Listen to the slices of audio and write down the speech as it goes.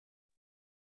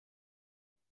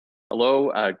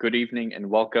Hello, good evening and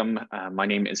welcome. My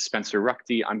name is Spencer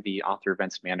Ruchty. I'm the author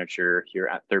events manager here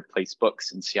at Third Place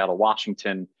Books in Seattle,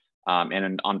 Washington.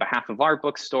 And on behalf of our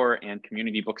bookstore and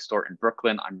community bookstore in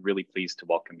Brooklyn, I'm really pleased to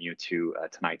welcome you to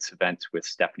tonight's event with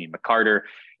Stephanie McCarter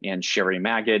and Cheri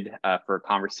Magid for a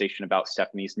conversation about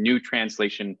Stephanie's new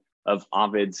translation of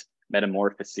Ovid's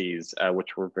Metamorphoses,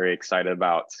 which we're very excited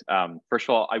about. First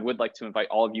of all, I would like to invite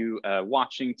all of you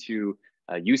watching to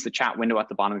use the chat window at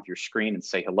the bottom of your screen and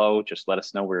say hello. Just let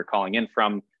us know where you're calling in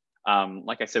from.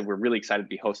 Like I said, we're really excited to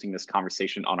be hosting this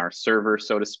conversation on our server,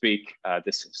 so to speak.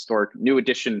 This historic new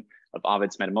edition of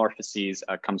Ovid's Metamorphoses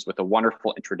comes with a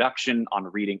wonderful introduction on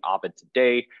reading Ovid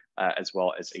today, as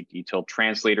well as a detailed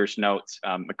translator's note.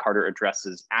 McCarter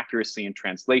addresses accuracy in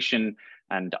translation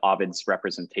and Ovid's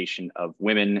representation of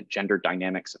women, gender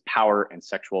dynamics of power, and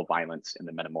sexual violence in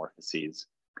the Metamorphoses.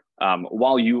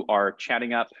 While you are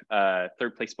chatting up,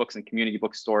 Third Place Books and Community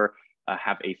Bookstore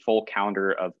have a full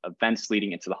calendar of events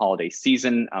leading into the holiday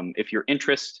season. If your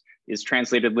interest is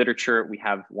translated literature, we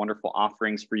have wonderful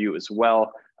offerings for you as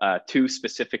well. Two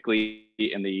specifically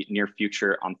in the near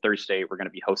future. On Thursday, we're going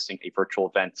to be hosting a virtual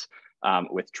event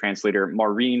with translator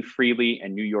Maureen Freely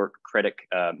and New York critic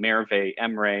Merve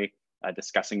Emre,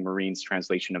 discussing Maureen's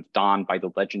translation of Dawn by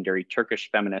the legendary Turkish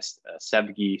feminist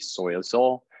Sevgi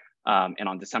Soyuzul. And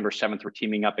on December 7th, we're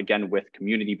teaming up again with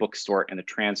Community Bookstore and the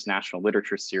Transnational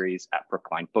Literature Series at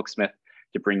Brookline Booksmith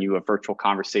to bring you a virtual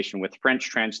conversation with French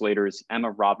translators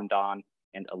Emma Robindon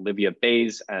and Olivia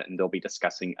Bays, and they'll be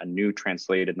discussing a new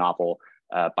translated novel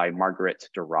by Margaret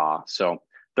Duras. So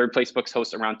Third Place Books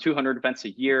hosts around 200 events a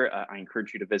year. I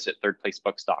encourage you to visit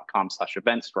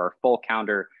thirdplacebooks.com/events for our full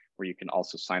calendar, where you can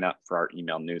also sign up for our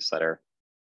email newsletter.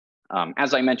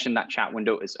 As I mentioned, that chat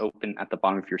window is open at the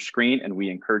bottom of your screen, and we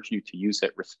encourage you to use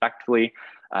it respectfully.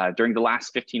 During the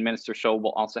last 15 minutes or so,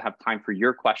 we'll also have time for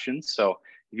your questions. So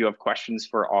if you have questions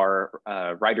for our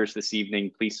writers this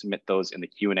evening, please submit those in the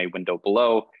Q&A window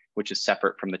below, which is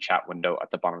separate from the chat window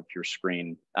at the bottom of your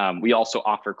screen. We also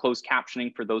offer closed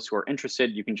captioning for those who are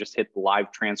interested. You can just hit the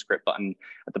live transcript button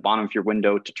at the bottom of your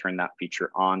window to turn that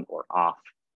feature on or off.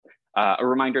 A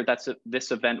reminder that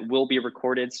this event will be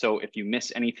recorded, so if you miss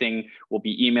anything, we'll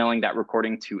be emailing that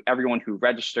recording to everyone who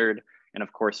registered. And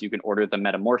of course, you can order the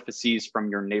Metamorphoses from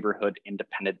your neighborhood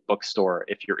independent bookstore.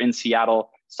 If you're in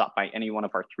Seattle, stop by any one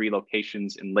of our 3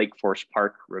 locations in Lake Forest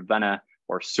Park, Ravenna,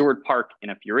 or Seward Park. And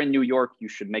if you're in New York, you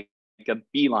should make a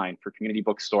beeline for Community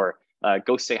Bookstore.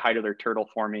 Go say hi to their turtle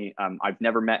for me. I've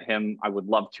never met him. I would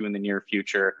love to in the near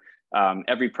future.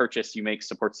 Every purchase you make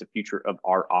supports the future of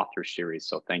our author series,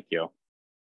 so thank you.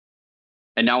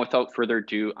 And now, without further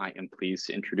ado, I am pleased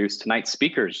to introduce tonight's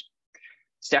speakers.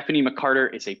 Stephanie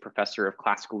McCarter is a professor of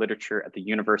classical literature at the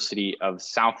University of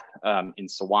South in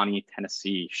Sewanee,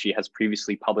 Tennessee. She has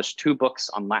previously published 2 books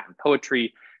on Latin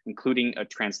poetry, including a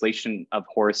translation of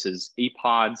Horace's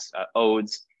Epods,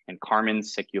 Odes, and Carmen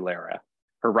Seculara.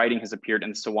 Her writing has appeared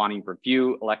in the Sewanee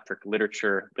Review, Electric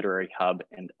Literature, Literary Hub,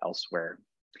 and elsewhere.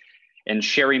 And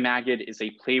Cheri Magid is a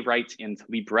playwright and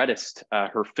librettist.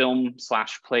 Her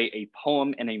film/play, A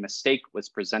Poem and a Mistake, was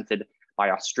presented by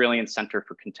Australian Centre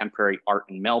for Contemporary Art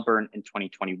in Melbourne in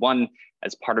 2021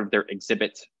 as part of their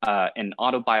exhibit, An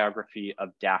Autobiography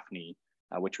of Daphne,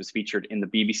 which was featured in the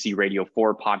BBC Radio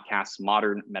 4 podcast,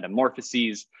 Modern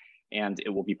Metamorphoses, and it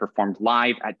will be performed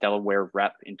live at Delaware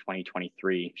Rep in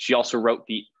 2023. She also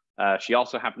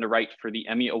happened to write for the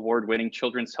Emmy Award-winning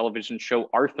children's television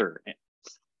show Arthur.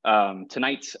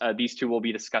 Tonight, these two will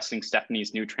be discussing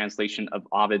Stephanie's new translation of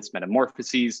Ovid's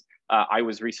Metamorphoses. I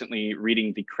was recently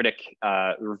reading the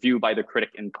review by the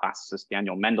critic and classicist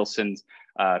Daniel Mendelsohn,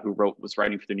 who was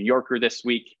writing for the New Yorker this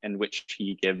week, in which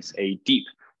he gives a deep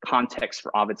context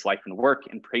for Ovid's life and work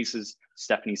and praises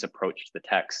Stephanie's approach to the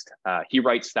text. He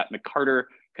writes that McCarter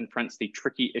confronts the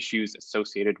tricky issues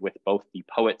associated with both the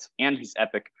poet and his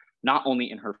epic, not only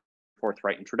in her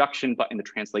forthright introduction, but in the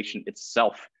translation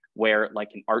itself, where,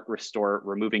 like an art restorer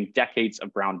removing decades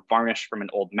of brown varnish from an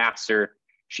old master,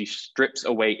 she strips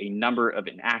away a number of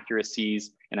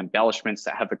inaccuracies and embellishments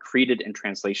that have accreted in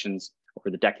translations over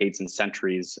the decades and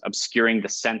centuries, obscuring the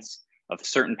sense of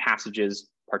certain passages,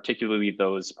 particularly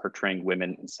those portraying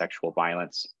women and sexual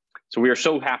violence. So we are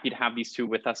so happy to have these two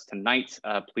with us tonight.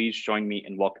 Please join me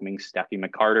in welcoming Stephanie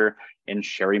McCarter and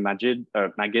Cheri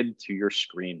Magid to your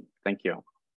screen. Thank you.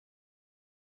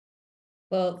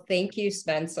 Well, thank you,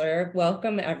 Spencer.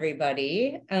 Welcome,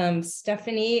 everybody.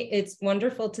 Stephanie, it's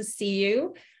wonderful to see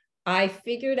you. I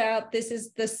figured out this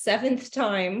is the 7th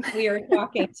time we are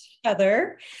talking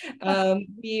together.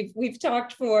 We've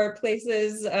talked for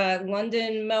places,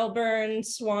 London, Melbourne,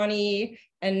 Sewanee,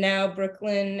 and now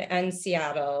Brooklyn and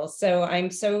Seattle. So I'm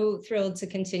so thrilled to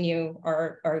continue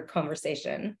our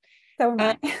conversation. So am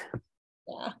I.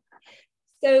 Yeah.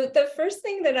 So the first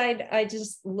thing that I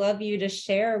just love you to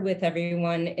share with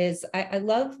everyone is I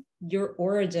love your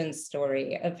origin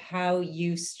story of how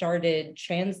you started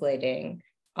translating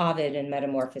Ovid and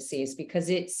Metamorphoses, because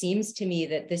it seems to me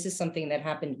that this is something that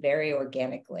happened very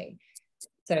organically.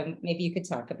 So maybe you could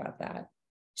talk about that.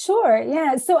 Sure.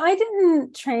 Yeah. So I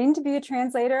didn't train to be a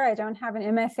translator. I don't have an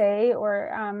MFA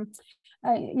or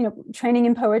training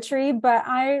in poetry, but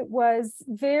I was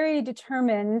very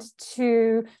determined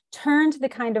to turn to the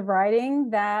kind of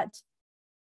writing that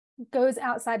goes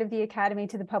outside of the academy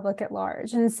to the public at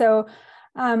large. And so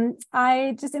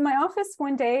I just in my office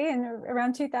one day in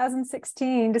around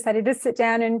 2016 decided to sit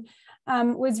down and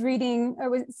was reading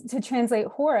to translate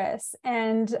Horace,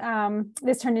 and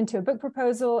this turned into a book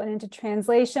proposal and into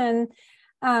translation.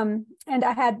 And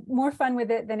I had more fun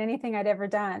with it than anything I'd ever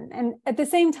done. And at the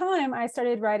same time, I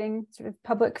started writing sort of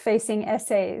public-facing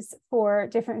essays for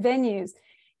different venues.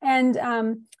 And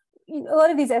a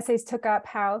lot of these essays took up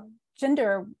how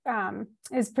gender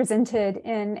is presented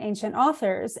in ancient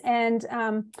authors. And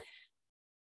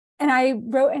I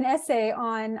wrote an essay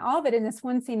on Ovid in this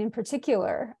one scene in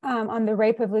particular, on the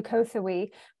rape of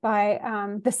Leucothoe by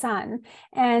the Sun,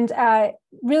 and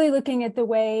really looking at the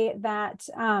way that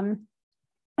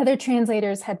other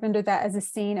translators had rendered that as a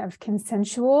scene of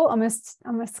consensual, almost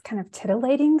kind of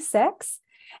titillating sex,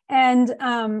 and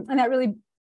that really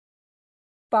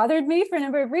bothered me for a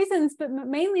number of reasons, but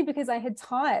mainly because I had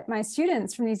taught my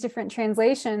students from these different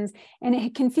translations and it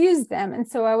had confused them. And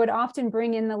so I would often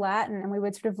bring in the Latin and we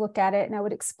would sort of look at it and I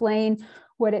would explain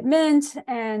what it meant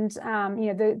and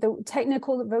the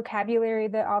technical vocabulary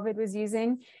that Ovid was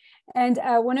using. And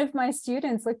one of my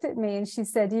students looked at me and she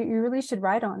said, you really should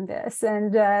write on this.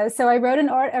 And so I wrote an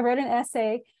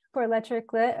essay for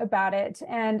Electric Lit about it.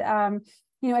 And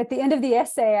at the end of the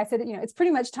essay, I said, it's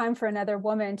pretty much time for another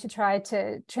woman to try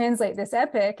to translate this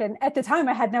epic. And at the time,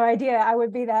 I had no idea I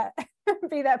would be that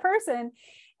person.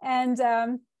 And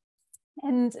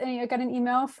I got an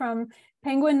email from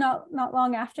Penguin not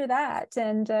long after that,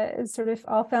 and it sort of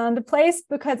all fell into place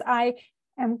because I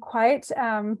am quite.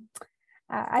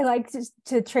 I like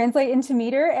to translate into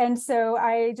meter, and so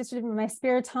I just in my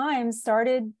spare time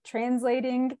started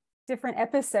translating different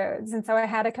episodes. And so I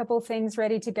had a couple of things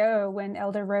ready to go when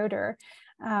Elda Roeder,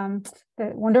 the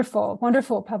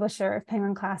wonderful publisher of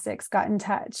Penguin Classics, got in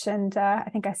touch. And I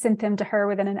think I sent them to her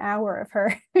within an hour of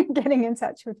her getting in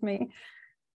touch with me.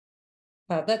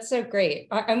 Wow, that's so great.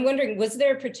 I'm wondering, was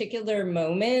there a particular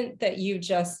moment that you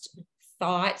just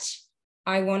thought,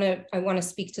 I want to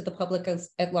speak to the public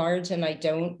at large, and I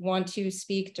don't want to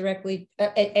speak directly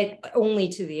only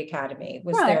to the Academy?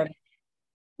 Was right.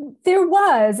 There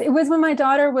was. It was when my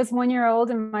daughter was 1 year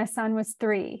old and my son was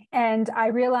 3. And I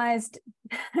realized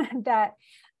that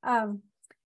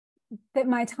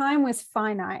my time was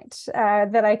finite,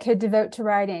 that I could devote to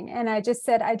writing. And I just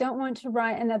said, I don't want to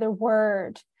write another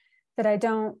word that I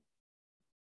don't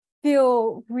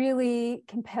feel really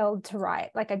compelled to write.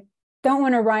 Like, I don't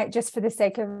want to write just for the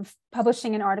sake of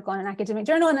publishing an article in an academic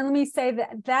journal. And let me say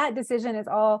that decision is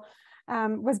all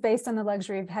was based on the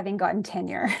luxury of having gotten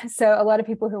tenure. So a lot of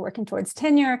people who are working towards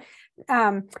tenure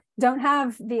don't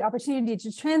have the opportunity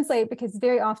to translate because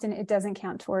very often it doesn't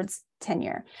count towards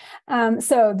tenure.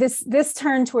 So this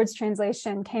turn towards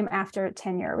translation came after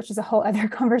tenure, which is a whole other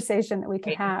conversation that we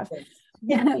could have.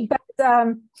 But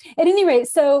at any rate,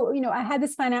 so I had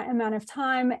this finite amount of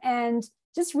time and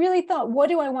just really thought, what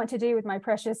do I want to do with my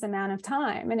precious amount of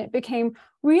time? And it became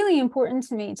really important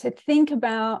to me to think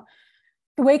about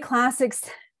the way classics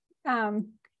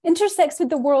intersects with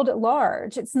the world at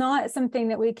large. It's not something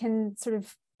that we can sort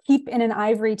of keep in an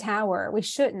ivory tower. We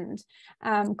shouldn't.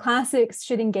 Classics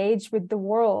should engage with the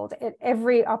world at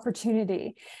every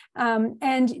opportunity.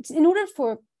 And in order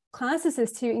for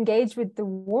classicists to engage with the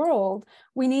world,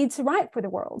 we need to write for the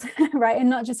world, right? And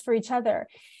not just for each other.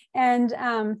 And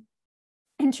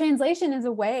translation is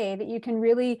a way that you can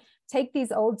really take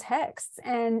these old texts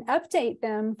and update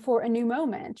them for a new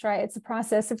moment, right? It's a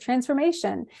process of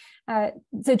transformation,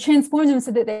 to transform them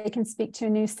so that they can speak to a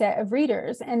new set of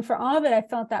readers. And for Ovid, I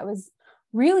felt that was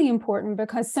really important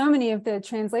because so many of the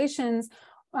translations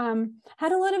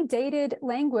had a lot of dated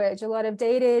language, a lot of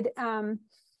dated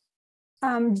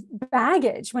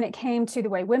baggage when it came to the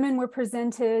way women were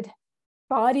presented,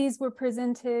 bodies were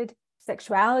presented,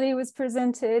 sexuality was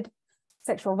presented,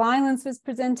 sexual violence was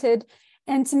presented.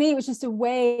 And to me, it was just a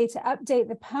way to update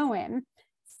the poem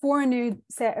for a new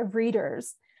set of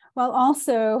readers while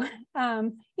also,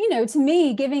 to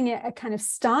me, giving it a kind of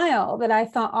style that I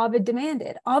thought Ovid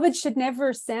demanded. Ovid should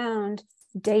never sound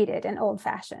dated and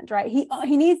old-fashioned, right?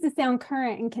 He needs to sound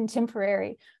current and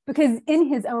contemporary, because in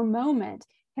his own moment,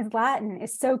 his Latin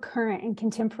is so current and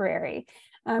contemporary.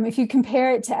 If you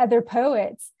compare it to other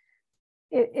poets,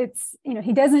 it's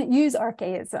he doesn't use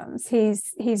archaisms.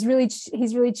 He's really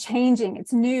changing.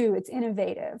 It's new, it's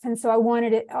innovative. And so I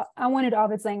wanted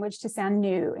Ovid's language to sound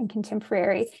new and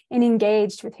contemporary and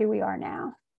engaged with who we are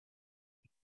now.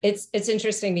 It's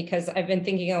interesting because I've been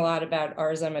thinking a lot about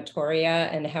Ars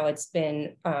Amatoria and how it's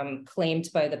been claimed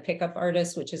by the Pickup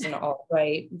Artists, which is an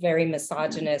alt-right, very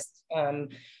misogynist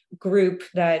group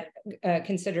that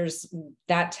considers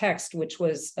that text, which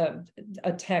was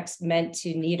a text meant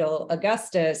to needle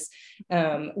Augustus,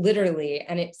 literally.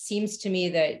 And it seems to me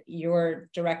that you're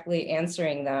directly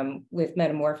answering them with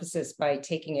Metamorphoses by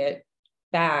taking it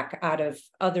back out of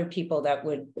other people that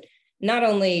would not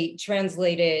only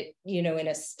translate it, in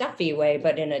a stuffy way,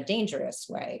 but in a dangerous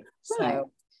way. Right.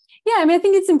 So, yeah, I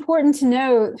think it's important to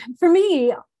know, for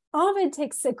me, Ovid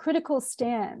takes a critical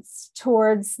stance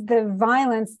towards the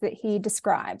violence that he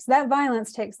describes. That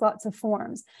violence takes lots of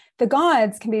forms. The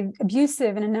gods can be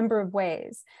abusive in a number of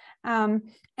ways. And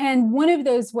one of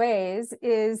those ways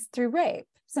is through rape.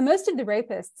 So most of the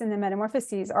rapists in the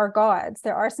Metamorphoses are gods.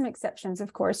 There are some exceptions,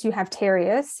 of course. You have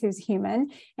Tereus, who's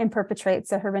human and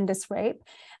perpetrates a horrendous rape.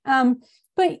 But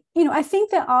I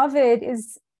think that Ovid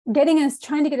is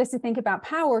trying to get us to think about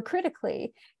power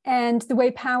critically and the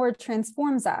way power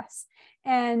transforms us.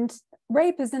 And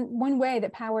rape isn't one way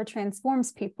that power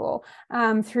transforms people,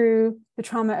 through the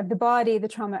trauma of the body, the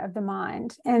trauma of the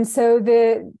mind. And so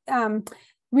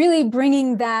really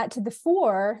bringing that to the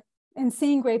fore and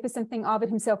seeing rape as something Ovid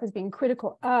himself was being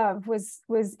critical of was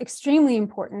extremely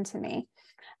important to me.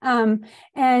 And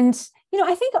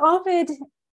I think Ovid,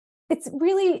 it's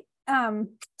really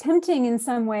tempting in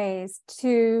some ways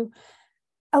to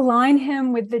align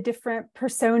him with the different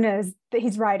personas that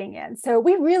he's writing in. So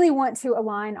we really want to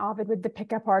align Ovid with the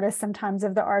pickup artist sometimes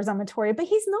of the Ars Amatoria, but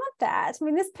he's not that.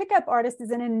 This pickup artist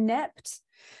is an inept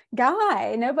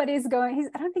guy. I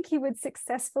don't think he would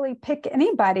successfully pick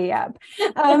anybody up.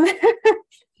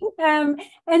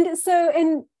 And so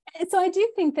I do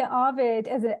think that Ovid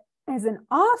as an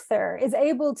author is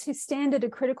able to stand at a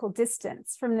critical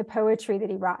distance from the poetry that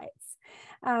he writes.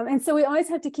 And so we always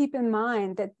have to keep in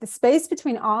mind that the space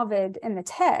between Ovid and the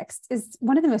text is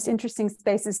one of the most interesting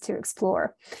spaces to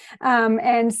explore.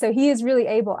 And so he is really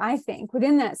able, I think,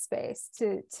 within that space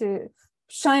to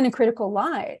shine a critical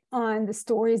light on the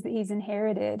stories that he's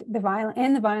inherited, the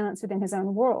violence within his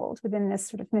own world, within this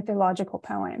sort of mythological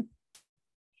poem.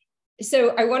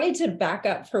 So I wanted to back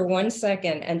up for 1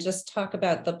 second and just talk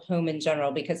about the poem in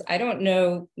general, because I don't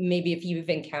know, maybe if you've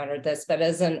encountered this, but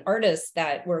as an artist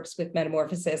that works with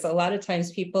Metamorphoses, a lot of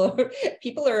times people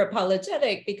are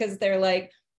apologetic because they're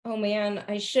like, oh man,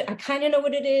 I kind of know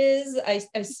what it is.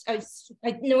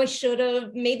 I know I should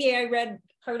have, maybe I read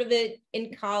part of it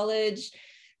in college.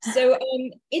 So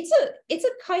it's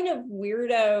a kind of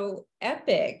weirdo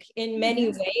epic in many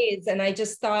ways. And I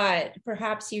just thought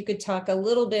perhaps you could talk a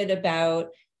little bit about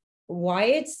why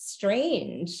it's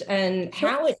strange and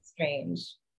how it's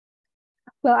strange.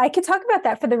 Well, I could talk about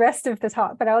that for the rest of the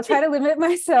talk, but I'll try to limit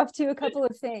myself to a couple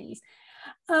of things.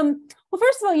 Well,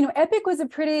 first of all, epic was a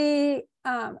pretty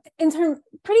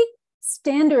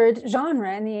standard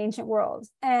genre in the ancient world.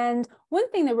 And one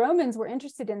thing the Romans were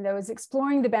interested in, though, is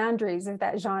exploring the boundaries of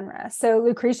that genre. So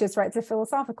Lucretius writes a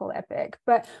philosophical epic,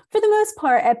 but for the most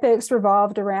part, epics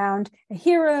revolved around a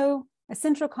hero, a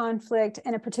central conflict,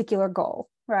 and a particular goal,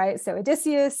 right? So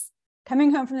Odysseus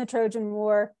coming home from the Trojan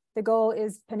War, the goal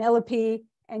is Penelope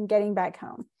and getting back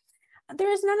home.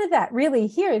 There is none of that really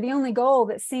here. The only goal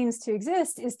that seems to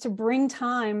exist is to bring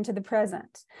time to the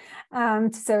present.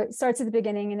 So it starts at the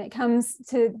beginning and it comes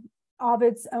to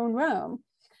Ovid's own Rome.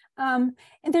 And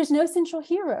there's no central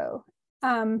hero.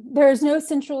 There's no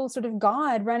central sort of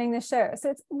god running the show. So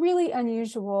it's really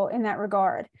unusual in that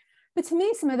regard. But to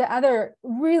me, some of the other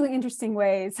really interesting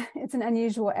ways it's an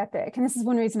unusual epic, and this is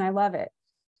one reason I love it.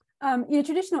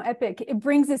 Traditional epic, it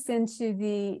brings us into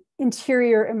the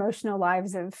interior emotional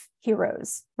lives of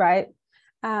heroes, right?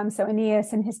 So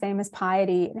Aeneas and his famous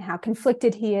piety and how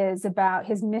conflicted he is about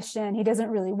his mission. He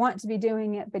doesn't really want to be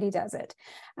doing it, but he does it.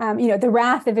 The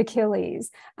wrath of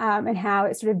Achilles and how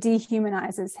it sort of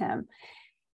dehumanizes him.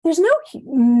 There's no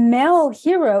male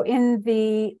hero in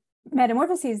the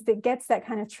Metamorphoses that gets that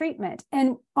kind of treatment.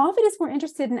 And Ovid is more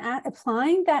interested in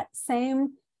applying that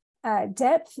same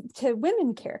depth to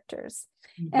women characters.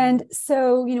 And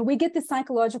so, we get the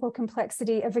psychological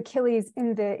complexity of Achilles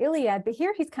in the Iliad, but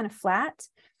here he's kind of flat.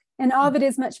 And Ovid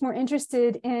is much more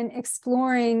interested in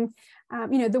exploring,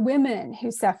 the women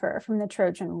who suffer from the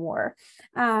Trojan War,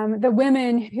 the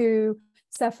women who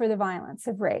suffer the violence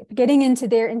of rape, getting into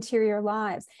their interior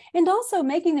lives, and also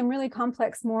making them really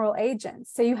complex moral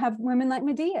agents. So you have women like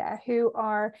Medea who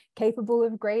are capable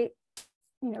of great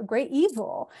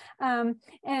evil,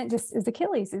 and just as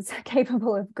Achilles is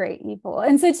capable of great evil.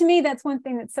 And so to me, that's one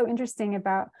thing that's so interesting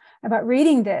about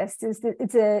reading this, is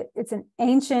that it's an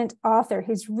ancient author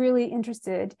who's really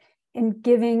interested in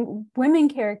giving women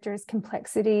characters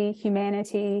complexity,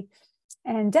 humanity,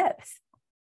 and depth.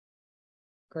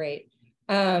 Great.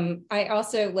 I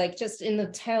also like, just in the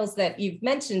tales that you've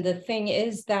mentioned, the thing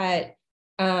is that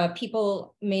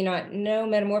people may not know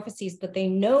Metamorphoses, but they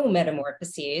know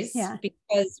Metamorphoses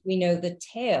because we know the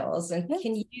tales. And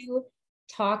can you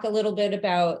talk a little bit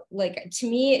about, like, to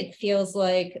me, it feels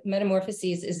like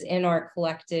Metamorphoses is in our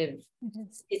collective,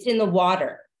 it's in the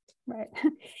water. Right.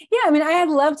 Yeah, I mean, I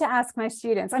love to ask my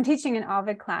students, I'm teaching an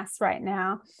Ovid class right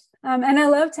now, and I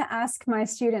love to ask my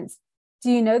students, do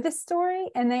you know the story?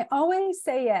 And they always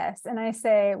say yes. And I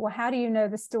say, well, how do you know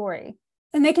the story?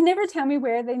 And they can never tell me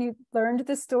where they learned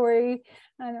the story.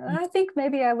 And I think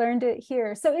maybe I learned it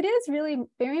here. So it is really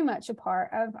very much a part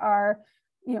of our,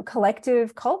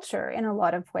 collective culture in a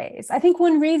lot of ways. I think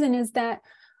one reason is that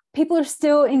people are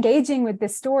still engaging with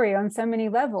this story on so many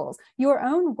levels. Your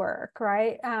own work,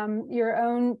 right? Your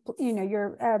own,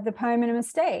 the poem In a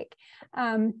Mistake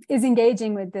is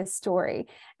engaging with this story.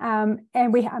 And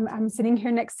I'm sitting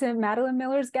here next to Madeline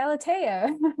Miller's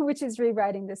Galatea, which is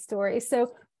rewriting this story.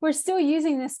 So we're still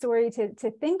using this story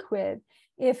to think with.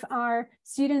 If our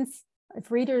students,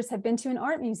 if readers have been to an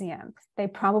art museum, they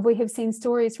probably have seen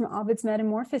stories from Ovid's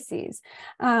Metamorphoses.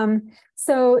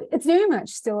 So it's very much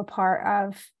still a part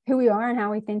of who we are and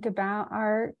how we think about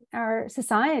our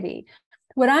society.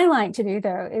 What I like to do,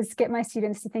 though, is get my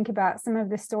students to think about some of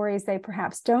the stories they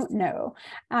perhaps don't know.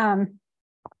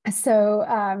 So,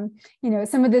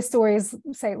 some of the stories,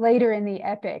 say later in the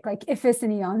epic, like Iphis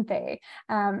and Ianthe,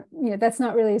 that's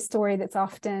not really a story that's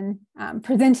often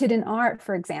presented in art,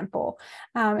 for example.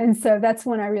 And so that's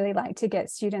one I really like to get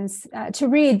students to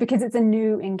read, because it's a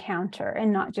new encounter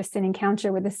and not just an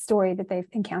encounter with a story that they've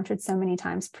encountered so many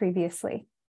times previously.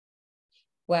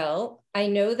 Well, I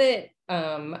know that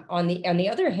on the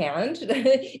other hand,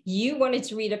 you wanted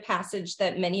to read a passage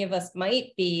that many of us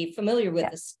might be familiar with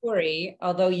the story,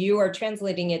 although you are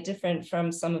translating it different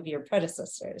from some of your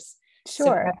predecessors.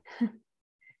 Sure. So,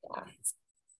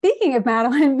 speaking of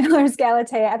Madeline Miller's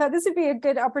Galatea, I thought this would be a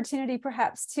good opportunity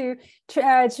perhaps to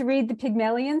read the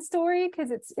Pygmalion story, because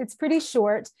it's pretty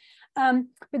short. But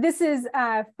this is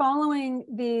following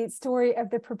the story of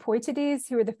the Propoitides,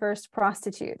 who were the first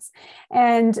prostitutes,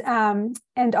 and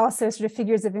also sort of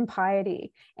figures of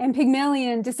impiety. And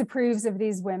Pygmalion disapproves of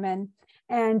these women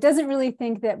and doesn't really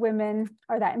think that women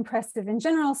are that impressive in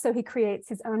general, so he creates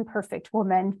his own perfect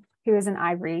woman, who is an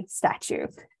ivory statue.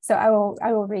 So I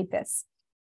will read this.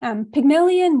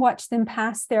 Pygmalion watched them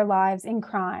pass their lives in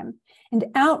crime, and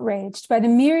outraged by the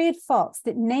myriad faults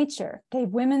that nature gave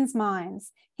women's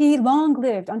minds, he long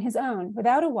lived on his own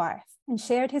without a wife and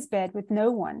shared his bed with no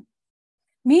one.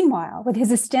 Meanwhile, with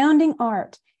his astounding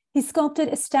art, he sculpted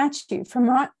a statue from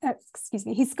white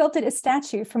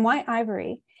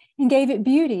ivory and gave it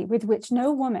beauty with which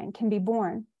no woman can be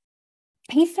born.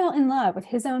 He fell in love with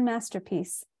his own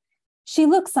masterpiece. She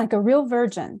looks like a real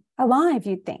virgin, alive,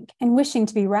 you'd think, and wishing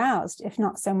to be roused, if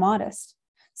not so modest.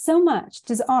 So much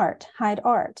does art hide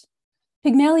art.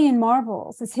 Pygmalion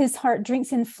marvels as his heart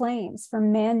drinks in flames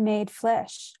from man-made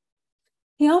flesh.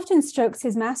 He often strokes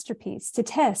his masterpiece to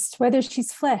test whether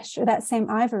she's flesh or that same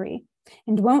ivory,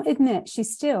 and won't admit she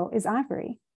still is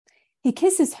ivory. He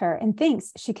kisses her and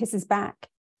thinks she kisses back.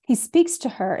 He speaks to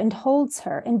her and holds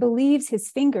her and believes his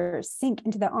fingers sink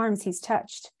into the arms he's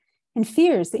touched, and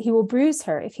fears that he will bruise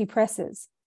her if he presses.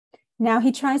 Now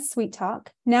he tries sweet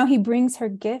talk. Now he brings her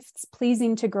gifts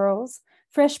pleasing to girls,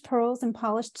 fresh pearls and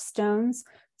polished stones,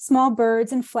 small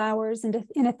birds and flowers in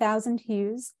 1,000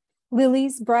 hues,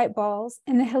 lilies, bright balls,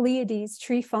 and the Heliades'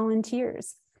 tree-fallen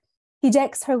tears. He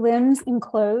decks her limbs in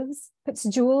clothes, puts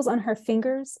jewels on her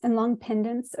fingers and long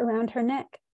pendants around her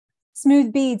neck.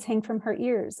 Smooth beads hang from her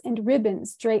ears and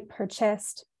ribbons drape her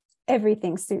chest.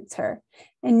 Everything suits her,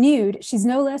 and nude, she's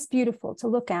no less beautiful to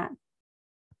look at.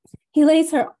 He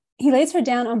lays her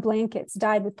down on blankets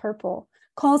dyed with purple,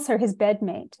 calls her his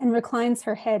bedmate, and reclines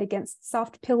her head against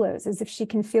soft pillows as if she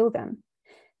can feel them.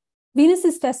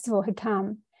 Venus's festival had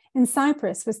come, and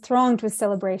Cyprus was thronged with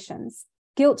celebrations.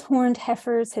 Gilt-horned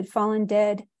heifers had fallen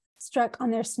dead, struck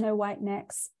on their snow-white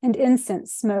necks, and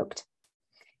incense smoked.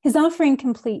 His offering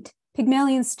complete,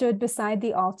 Pygmalion stood beside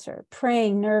the altar,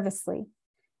 praying nervously.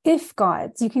 If,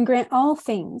 gods, you can grant all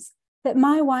things, that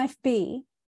my wife be,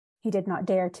 he did not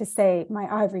dare to say my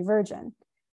ivory virgin,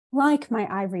 like my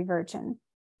ivory virgin.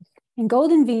 And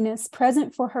golden Venus,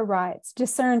 present for her rites,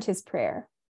 discerned his prayer.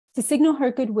 To signal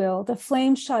her goodwill, the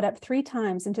flame shot up 3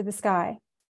 times into the sky.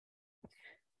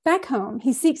 Back home,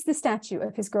 he seeks the statue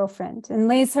of his girlfriend and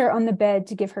lays her on the bed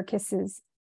to give her kisses,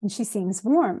 and she seems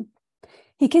warm.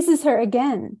 He kisses her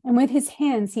again, and with his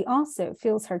hands he also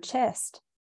feels her chest.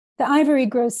 The ivory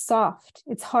grows soft,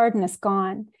 its hardness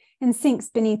gone, and sinks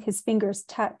beneath his fingers'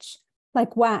 touch,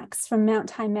 like wax from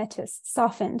Mount Hymettus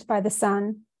softened by the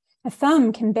sun. A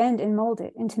thumb can bend and mold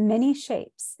it into many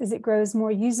shapes as it grows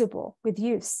more usable with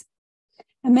use.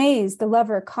 Amazed, the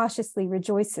lover cautiously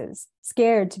rejoices,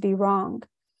 scared to be wrong.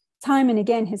 Time and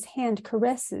again, his hand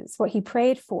caresses what he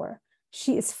prayed for.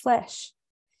 She is flesh.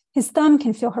 His thumb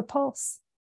can feel her pulse.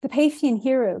 The Paphian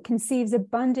hero conceives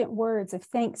abundant words of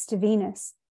thanks to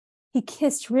Venus. He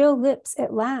kissed real lips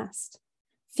at last.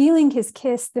 Feeling his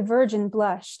kiss, the virgin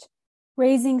blushed.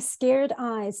 Raising scared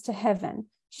eyes to heaven,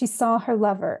 she saw her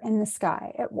lover in the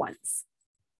sky at once.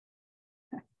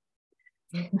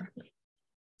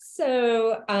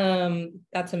 So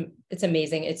it's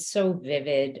amazing. It's so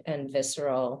vivid and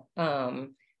visceral.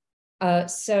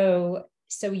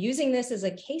 So using this as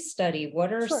a case study,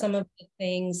 what are some of the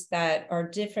things that are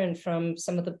different from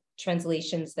some of the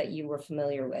translations that you were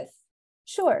familiar with?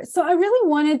 Sure. So I really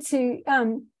wanted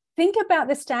to think about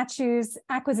the statue's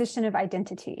acquisition of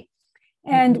identity.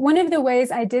 And one of the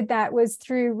ways I did that was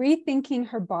through rethinking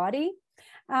her body.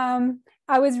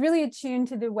 I was really attuned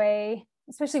to the way,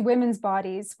 especially women's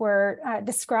bodies, were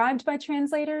described by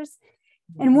translators.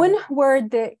 And one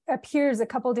word that appears a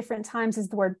couple different times is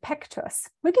the word pectus.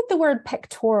 We get the word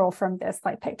pectoral from this,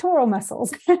 like pectoral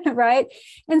muscles, right?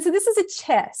 And so this is a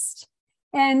chest.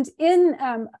 And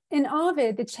in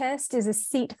Ovid, the chest is a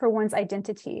seat for one's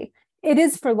identity. It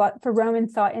is for Roman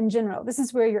thought in general. This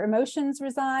is where your emotions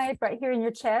reside, right here in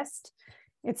your chest.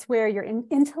 It's where your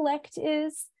intellect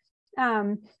is.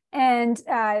 And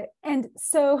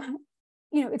so,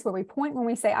 you know, it's where we point when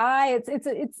we say I.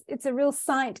 It's a real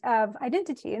site of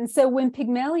identity. And so when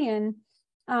Pygmalion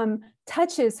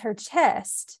touches her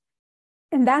chest,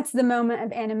 and that's the moment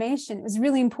of animation, it was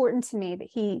really important to me that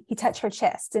he touch her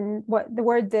chest. And what the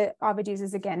word that Ovid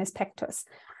uses again is pectus.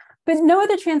 But no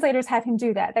other translators have him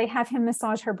do that. They have him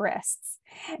massage her breasts.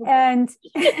 And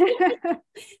I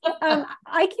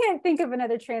can't think of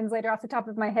another translator off the top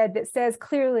of my head that says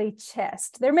clearly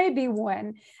chest. There may be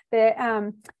one that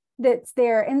that's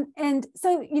there. And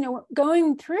so, you know,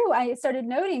 going through, I started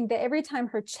noting that every time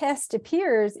her chest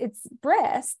appears, it's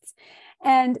breasts.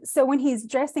 And so when he's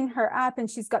dressing her up and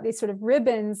she's got these sort of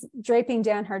ribbons draping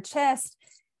down her chest,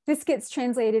 this gets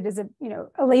translated as a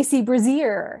lacy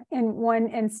brassiere in one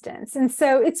instance. And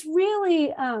so it's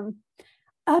really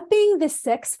upping the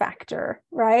sex factor,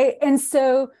 right? And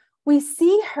so we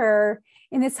see her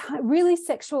in this really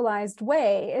sexualized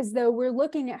way, as though we're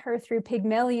looking at her through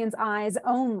Pygmalion's eyes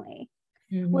only.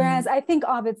 Whereas I think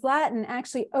Ovid's Latin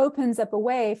actually opens up a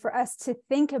way for us to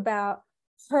think about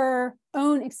her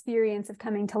own experience of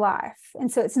coming to life.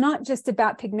 And so it's not just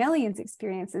about Pygmalion's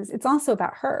experiences, it's also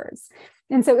about hers.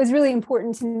 And so it was really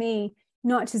important to me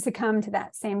not to succumb to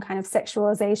that same kind of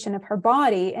sexualization of her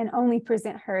body and only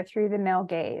present her through the male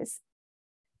gaze.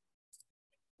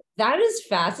 That is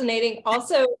fascinating.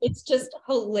 Also, it's just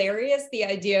hilarious, the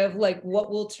idea of like what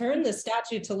will turn the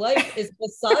statue to life is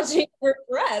massaging her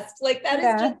breast. Like that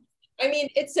is just, I mean,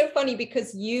 it's so funny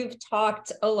because you've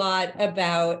talked a lot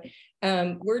about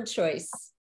word choice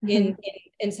in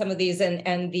some of these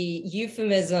and the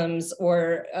euphemisms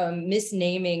or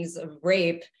misnamings of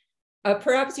rape.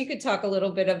 Perhaps you could talk a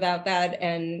little bit about that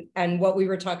and what we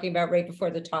were talking about right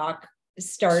before the talk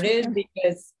started,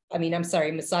 because I mean, I'm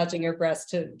sorry, massaging your breast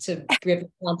to give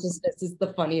consciousness is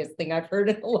the funniest thing I've heard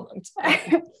in a long time.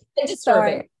 And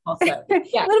disturbing also.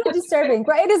 Yeah. A little bit disturbing,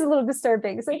 right? It is a little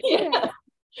disturbing. So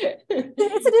it's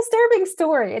a disturbing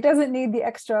story. It doesn't need the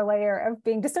extra layer of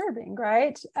being disturbing,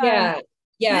 right? And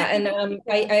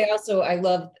I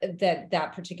love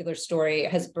that particular story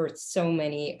has birthed so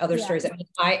many other stories. I mean,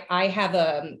 I have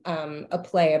a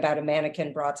play about a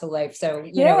mannequin brought to life. So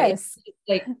you know, it's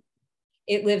like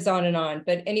it lives on and on.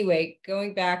 But anyway,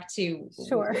 going back to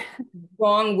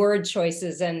wrong word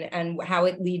choices and how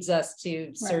it leads us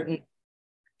to certain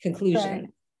conclusions.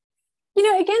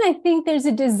 You know, again, I think there's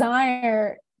a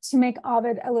desire to make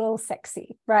Ovid a little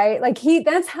sexy, right? Like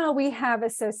that's how we have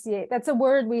that's a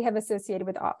word we have associated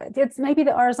with Ovid. It's maybe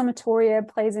the Ars Amatoria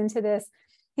plays into this.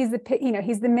 He's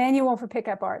the manual for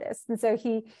pickup artists. And so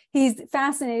he's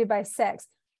fascinated by sex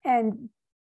and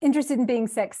interested in being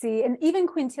sexy. And even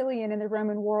Quintilian in the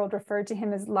Roman world referred to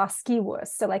him as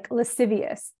lascivus, so like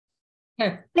lascivious.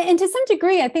 And to some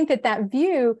degree, I think that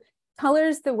view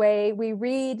colors the way we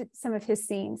read some of his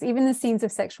scenes, even the scenes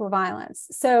of sexual violence.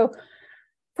 So,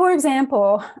 for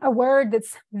example, a word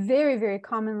that's very, very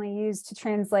commonly used to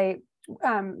translate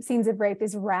scenes of rape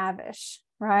is ravish,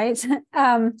 right?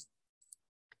 And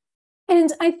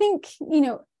I think,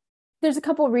 there's a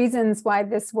couple of reasons why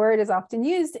this word is often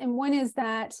used. And one is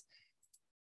that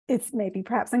it's maybe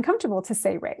perhaps uncomfortable to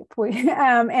say rape.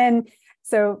 And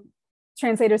so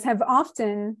translators have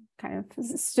often kind of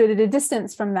stood at a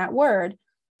distance from that word.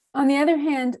 On the other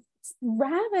hand,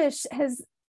 ravish has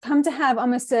come to have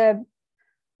almost a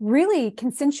really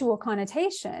consensual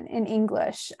connotation in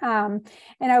English.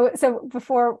 So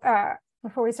before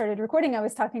we started recording, I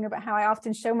was talking about how I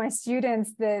often show my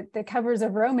students the covers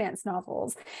of romance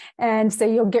novels. And so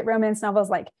you'll get romance novels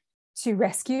like To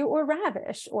Rescue or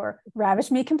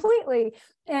Ravish Me Completely.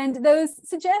 And those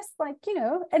suggest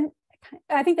and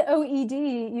I think the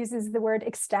OED uses the word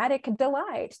ecstatic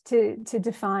delight to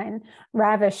define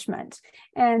ravishment.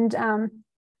 And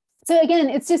so again,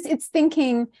 it's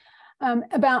thinking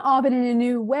about Ovid in a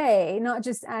new way, not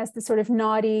just as the sort of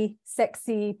naughty,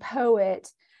 sexy poet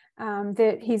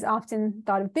that he's often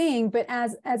thought of being, but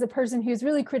as a person who's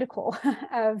really critical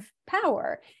of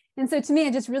power. And so to me,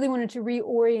 I just really wanted to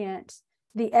reorient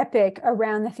the epic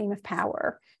around the theme of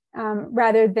power,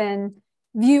 rather than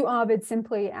view Ovid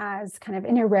simply as kind of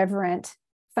an irreverent,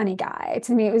 funny guy.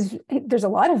 To me, there's a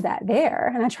lot of that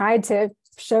there. And I tried to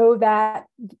show that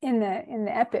in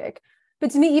the epic.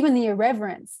 But to me, even the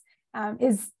irreverence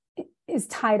is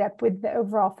tied up with the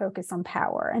overall focus on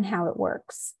power and how it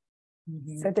works.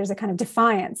 Mm-hmm. So there's a kind of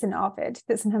defiance in Ovid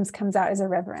that sometimes comes out as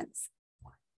irreverence.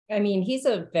 I mean, he's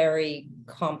a very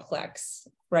complex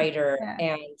writer.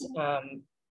 Yeah. And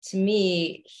to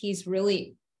me, he's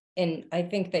really, and I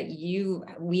think that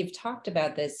we've talked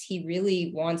about this, he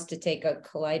really wants to take a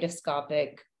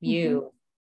kaleidoscopic view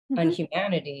mm-hmm. on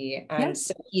humanity. And yes.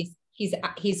 So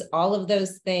he's all of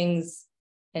those things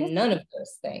and yes. none of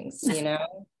those things,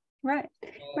 Right.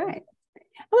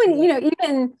 Oh, and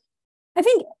even I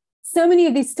think so many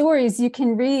of these stories you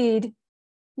can read,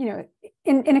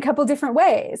 in a couple different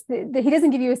ways. He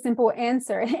doesn't give you a simple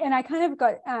answer. And I kind of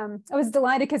got, I was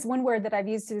delighted because one word that I've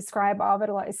used to describe Ovid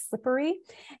a lot is slippery.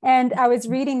 And I was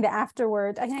reading the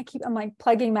afterword. I'm like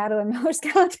plugging Madeline Miller's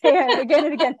Galatea again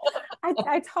and again.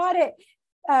 I taught it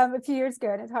a few years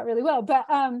ago and I taught really well, but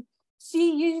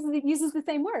she usually uses the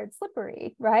same word,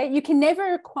 slippery, right? You can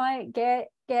never quite get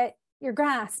your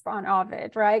grasp on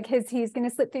Ovid, right? Because he's going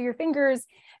to slip through your fingers.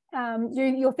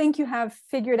 You'll think you have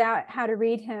figured out how to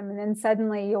read him, and then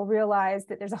suddenly you'll realize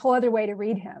that there's a whole other way to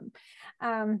read him.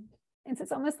 And so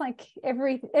it's almost like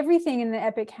everything in the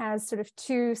epic has sort of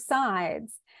two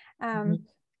sides.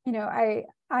 I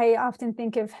often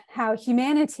think of how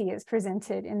humanity is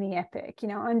presented in the epic.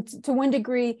 To one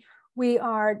degree, we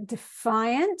are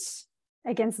defiant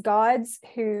against gods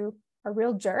who are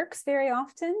real jerks very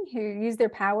often, who use their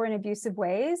power in abusive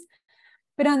ways.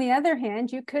 But on the other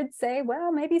hand, you could say,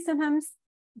 well, maybe sometimes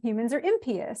humans are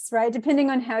impious, right? Depending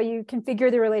on how you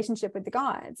configure the relationship with the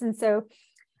gods. And so,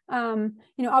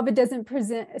 Ovid doesn't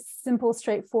present a simple,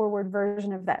 straightforward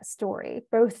version of that story.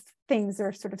 Both things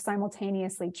are sort of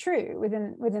simultaneously true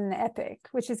within the epic,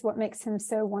 which is what makes him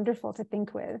so wonderful to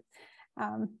think with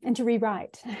and to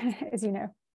rewrite, as you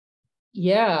know.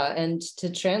 Yeah, and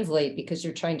to translate, because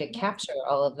you're trying to capture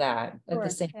all of that at the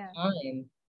same time.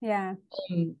 Yeah.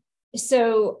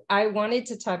 So I wanted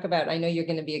to talk about, I know you're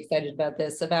going to be excited about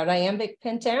this, about iambic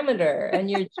pentameter and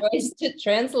your choice to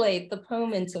translate the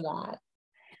poem into that.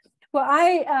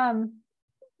 Well,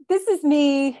 this is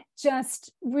me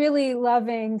just really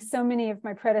loving so many of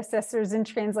my predecessors in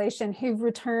translation who've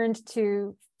returned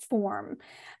to form.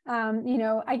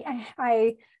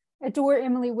 I adore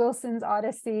Emily Wilson's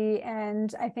Odyssey,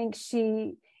 and I think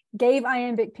she gave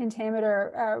iambic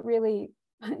pentameter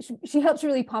she helped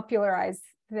really popularize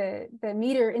the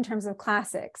meter in terms of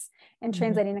classics and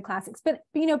translating the classics. But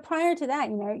prior to that,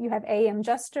 you have A.M.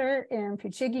 Juster, M.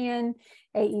 Puchigian,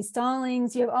 A.E.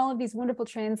 Stallings. You have all of these wonderful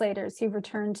translators who've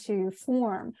returned to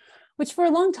form, which for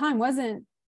a long time wasn't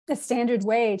a standard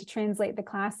way to translate the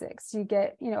classics. You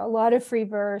get, a lot of free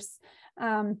verse.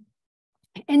 And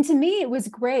to me, it was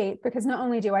great because not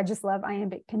only do I just love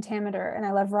iambic pentameter and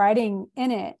I love writing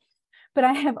in it, but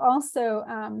I have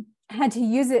also had to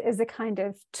use it as a kind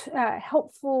of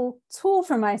helpful tool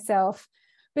for myself,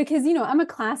 because, you know, I'm a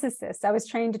classicist. I was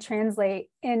trained to translate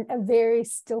in a very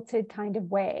stilted kind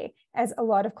of way, as a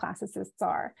lot of classicists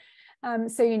are.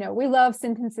 So, you know, we love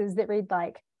sentences that read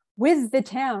like, with the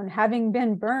town having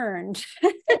been burned,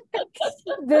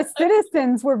 the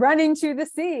citizens were running to the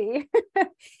sea.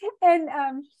 And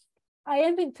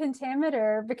iambic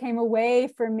pentameter became a way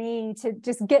for me to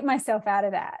just get myself out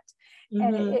of that.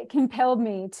 And it compelled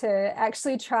me to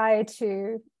actually try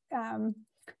to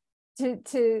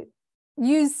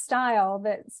use style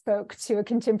that spoke to a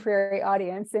contemporary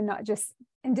audience, and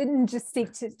didn't just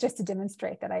seek to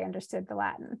demonstrate that I understood the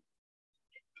Latin.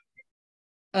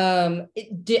 I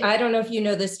don't know if you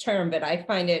know this term, but I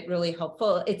find it really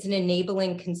helpful. It's an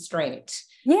enabling constraint.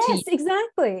 Yes,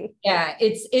 exactly. Yeah,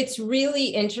 it's really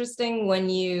interesting when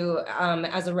you,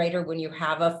 as a writer, when you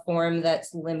have a form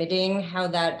that's limiting, how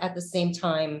that at the same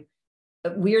time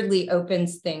weirdly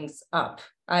opens things up.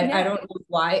 I don't know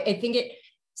why. I think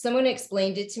someone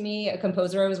explained it to me, a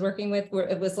composer I was working with, where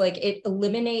it was like it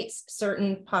eliminates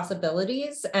certain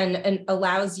possibilities and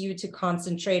allows you to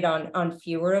concentrate on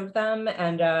fewer of them.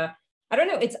 And I don't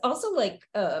know, it's also like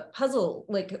a puzzle,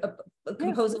 like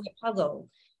composing a puzzle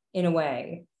in a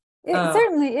way. It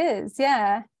certainly is,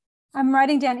 yeah. I'm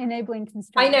writing down enabling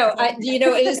constraints. I know, you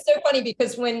know, it is so funny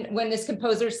because when this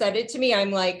composer said it to me,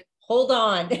 I'm like, hold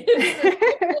on.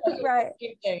 Right.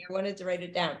 I wanted to write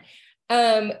it down.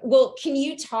 Well, can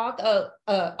you talk,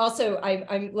 also,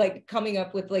 I'm like coming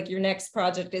up with like your next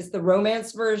project is the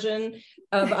romance version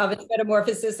of Ovid's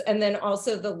Metamorphoses, and then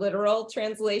also the literal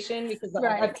translation, because these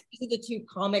are the two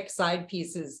comic side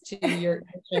pieces to your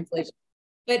translation.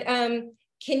 But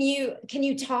can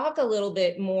you talk a little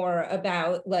bit more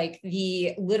about like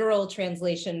the literal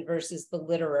translation versus the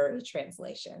literary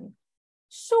translation?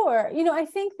 Sure. You know, I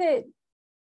think that,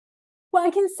 well, I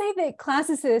can say that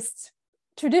classicists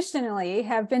traditionally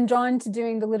have been drawn to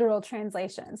doing the literal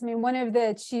translations. I mean, one of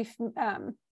the chief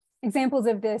examples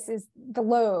of this is The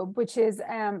Lobe, which is,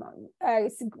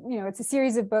 it's a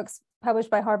series of books published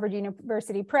by Harvard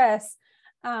University Press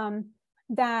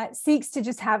that seeks to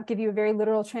just give you a very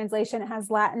literal translation. It has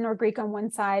Latin or Greek on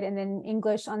one side and then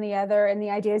English on the other. And the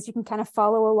idea is you can kind of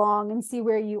follow along and see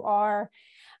where you are.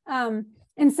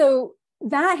 And so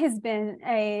that has been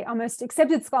a almost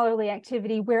accepted scholarly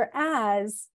activity,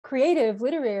 whereas creative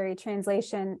literary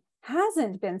translation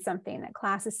hasn't been something that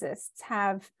classicists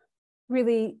have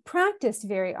really practiced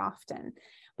very often.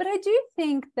 But I do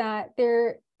think that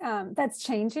that's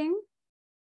changing.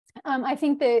 I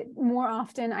think that more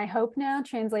often, I hope now,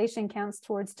 translation counts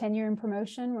towards tenure and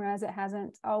promotion, whereas it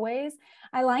hasn't always.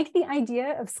 I like the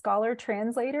idea of scholar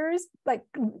translators, like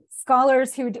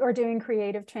scholars who are doing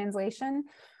creative translation,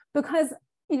 because,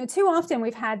 you know, too often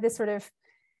we've had this sort of,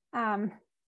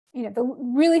 the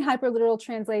really hyperliteral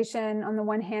translation on the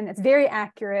one hand that's very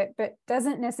accurate, but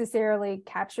doesn't necessarily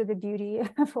capture the beauty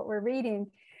of what we're reading.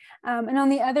 And on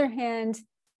the other hand,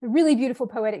 really beautiful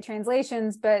poetic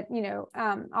translations, but,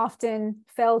 often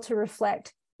fail to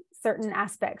reflect certain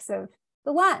aspects of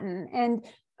the Latin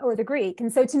or the Greek.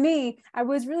 And so to me, I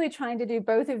was really trying to do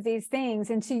both of these things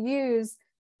and to use,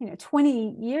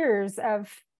 20 years of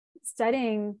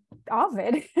studying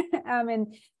Ovid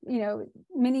and,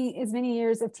 many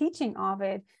years of teaching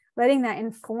Ovid, letting that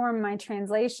inform my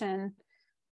translation,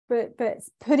 but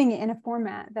putting it in a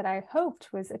format that I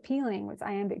hoped was appealing with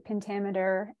iambic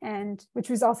pentameter, and which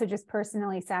was also just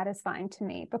personally satisfying to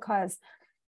me, because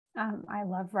I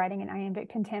love writing in iambic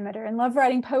pentameter and love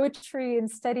writing poetry, and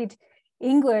studied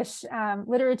English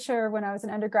literature when I was an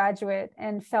undergraduate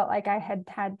and felt like I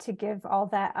had to give all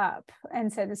that up.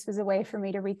 And so this was a way for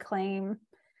me to reclaim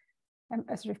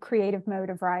a sort of creative mode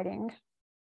of writing.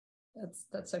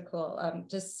 That's so cool.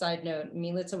 Just side note,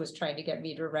 Milica was trying to get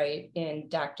me to write in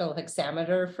dactyl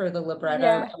hexameter for the libretto.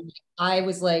 Yeah. I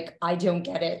was like, I don't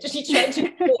get it. She tried to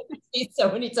me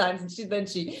so many times, and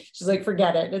she's like,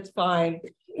 forget it, it's fine.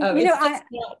 It's not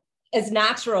as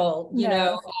natural,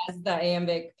 as the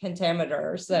iambic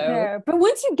pentameter. So, no, but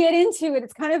once you get into it,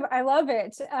 it's kind of, I love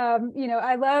it.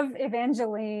 I love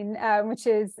Evangeline, which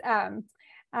is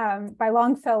by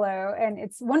Longfellow, and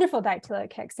it's wonderful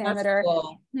dactylic hexameter.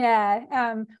 Cool.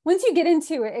 Yeah. Once you get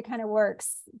into it, it kind of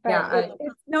works, but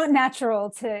it's not natural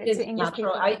to English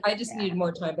people. I just needed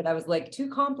more time, but I was like too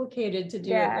complicated to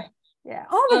do it. Yeah.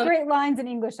 All the great lines in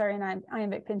English are in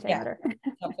iambic pentameter. Yeah,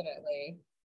 definitely.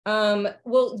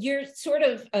 Well, you're sort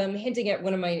of hinting at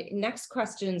one of my next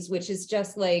questions, which is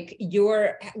just like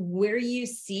where you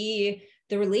see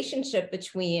the relationship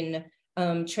between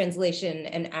translation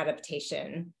and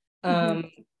adaptation.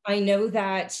 I know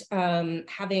that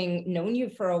having known you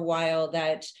for a while,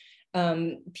 that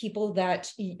people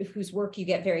whose work you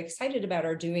get very excited about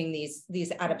are doing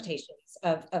these adaptations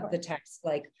of the text,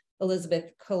 like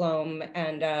Elizabeth Colomb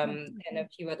and a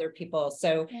few other people.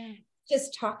 So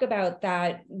just talk about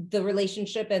that, the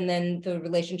relationship, and then the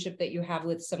relationship that you have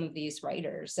with some of these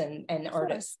writers and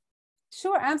artists.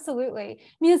 Sure, absolutely. I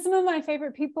mean, some of my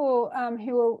favorite people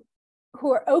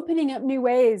who are opening up new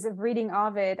ways of reading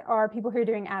Ovid are people who are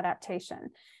doing adaptation.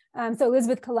 So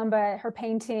Elizabeth Colomb, her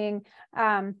painting,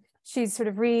 she's sort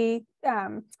of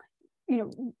rethinking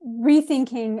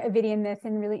Ovidian myth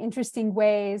in really interesting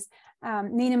ways.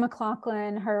 Nina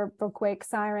McLaughlin, her book Wake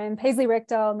Siren, Paisley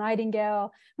Richtel,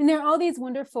 Nightingale. I mean, there are all these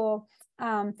wonderful,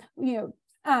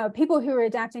 people who are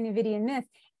adapting Ovidian myth,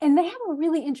 and they have a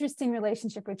really interesting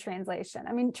relationship with translation.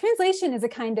 I mean, translation is a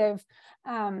kind of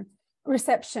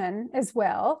reception as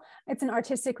well. It's an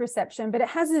artistic reception, but it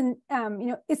has it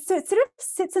sort of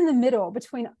sits in the middle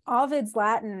between Ovid's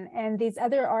Latin and these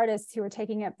other artists who are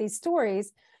taking up these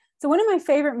stories. So one of my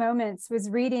favorite moments was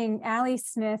reading Ali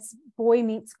Smith's Boy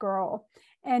Meets Girl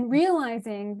and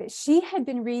realizing that she had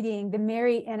been reading the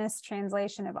Mary Ennis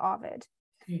translation of Ovid.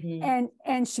 Mm-hmm.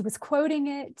 And she was quoting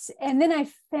it. And then I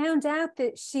found out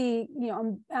that she,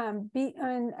 on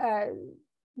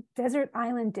Desert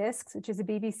Island Discs, which is a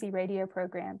BBC radio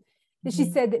program, that she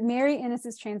said that Mary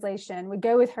Ennis's translation would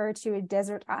go with her to a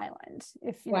desert island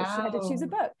if she had to choose a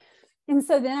book. And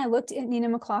so then I looked at Nina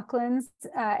McLaughlin's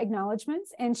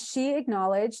acknowledgments, and she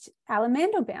acknowledged Alan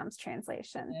Mandelbaum's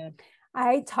translation. Yeah.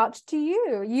 I talked to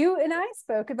you and I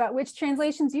spoke about which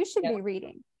translations you should be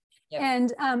reading. Yep.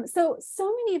 And so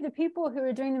many of the people who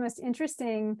are doing the most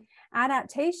interesting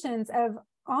adaptations of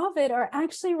Ovid are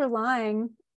actually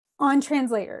relying on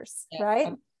translators,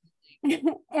 right?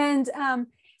 And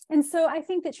so I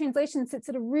think that translation sits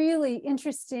at a really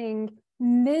interesting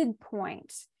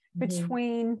midpoint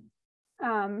between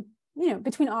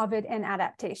between Ovid and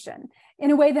adaptation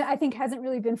in a way that I think hasn't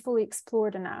really been fully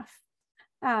explored enough.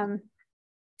 So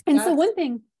one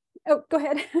thing, go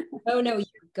ahead. Oh no,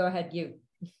 go ahead, you.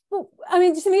 Well, I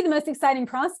mean, to me, the most exciting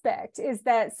prospect is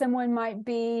that someone might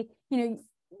be,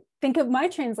 think of my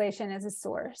translation as a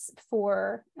source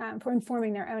for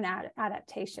informing their own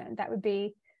adaptation. That would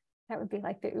be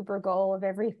like the uber goal of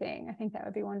everything. I think that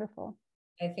would be wonderful.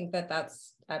 I think that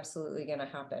that's absolutely going to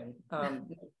happen.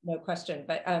 No question.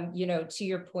 But, to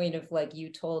your point of like,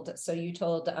 you told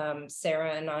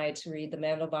Sarah and I to read the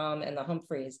Mandelbaum and the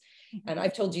Humphreys. And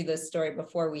I've told you this story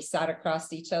before. We sat across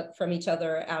from each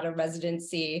other at a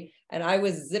residency, and I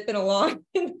was zipping along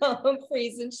in the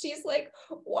Humphreys, and she's like,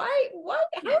 why,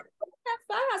 how that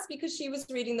fast? Because she was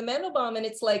reading the Mandelbaum, and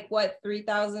it's like, what,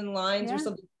 3,000 lines or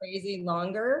something crazy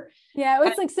longer? Yeah, it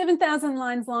was like 7,000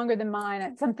 lines longer than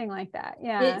mine, something like that.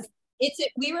 Yeah.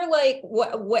 We were like,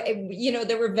 what,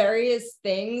 there were various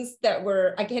things that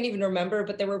were, I can't even remember,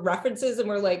 but there were references, and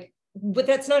we're like, but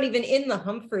that's not even in the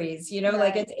Humphreys, right.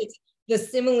 Like it's the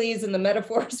similes and the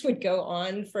metaphors would go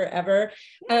on forever.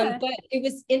 But it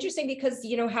was interesting because,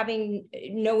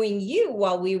 knowing you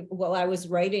while I was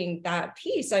writing that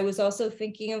piece, I was also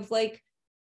thinking of like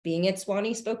being at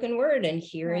Swanee Spoken Word and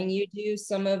hearing you do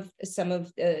some of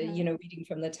reading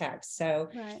from the text. So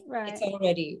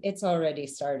it's already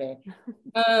starting.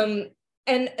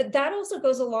 And that also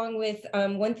goes along with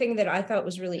one thing that I thought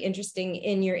was really interesting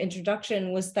in your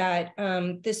introduction was that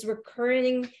this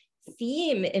recurring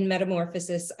theme in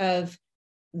Metamorphoses of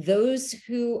those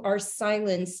who are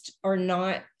silenced are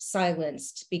not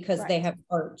silenced because they have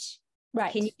art.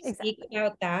 Right. Can you speak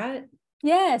about that?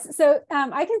 Yes. So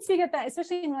I can speak of that,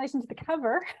 especially in relation to the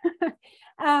cover.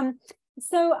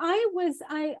 So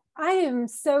I am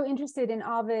so interested in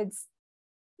Ovid's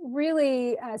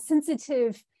really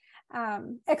sensitive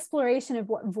exploration of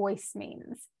what voice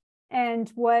means and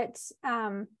what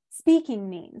speaking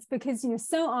means, because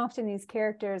so often these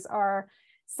characters are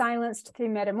silenced through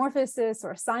metamorphosis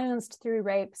or silenced through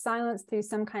rape, silenced through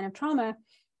some kind of trauma,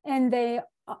 and they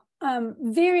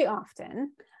very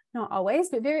often, not always,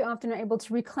 but very often are able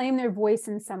to reclaim their voice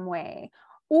in some way,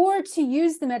 or to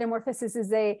use the metamorphosis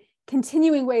as a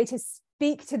continuing way to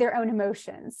speak to their own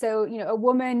emotions. So a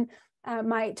woman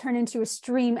might turn into a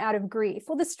stream out of grief.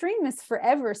 Well, the stream is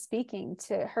forever speaking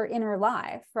to her inner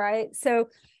life, right? So,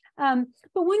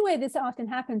 but one way this often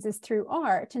happens is through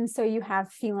art. And so you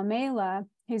have Philomela,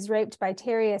 who's raped by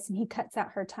Tereus, and he cuts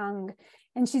out her tongue,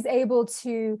 and she's able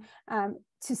to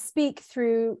speak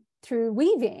through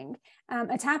weaving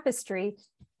a tapestry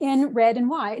in red and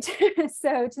white.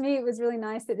 So to me, it was really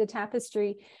nice that the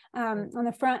tapestry on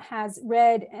the front has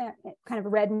red, kind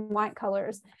of red and white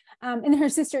colors. And her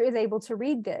sister is able to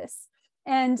read this.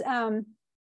 And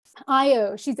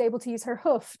Io, she's able to use her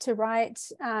hoof to write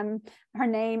her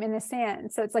name in the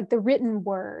sand. So it's like the written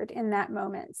word in that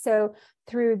moment. So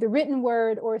through the written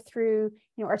word or through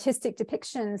artistic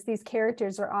depictions, these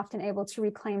characters are often able to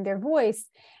reclaim their voice.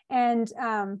 And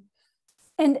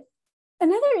another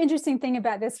interesting thing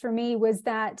about this for me was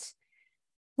that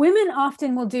women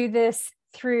often will do this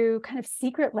through kind of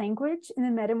secret language in the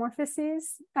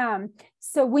Metamorphoses.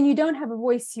 So when you don't have a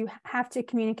voice, you have to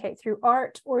communicate through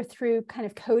art or through kind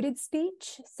of coded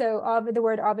speech. So Ovid, the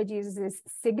word Ovid uses is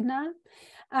signa.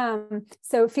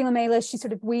 So Philomela, she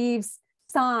sort of weaves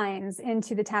signs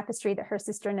into the tapestry that her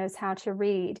sister knows how to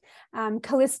read.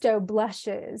 Callisto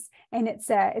blushes, and it's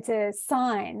a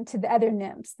sign to the other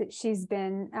nymphs that she's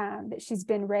been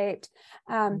raped.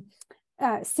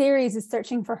 Ceres is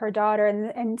searching for her daughter,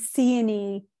 and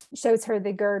Cyane shows her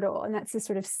the girdle, and that's a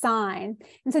sort of sign.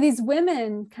 And so these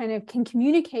women kind of can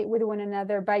communicate with one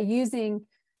another by using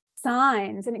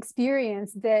signs and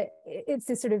experience that it's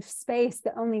a sort of space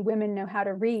that only women know how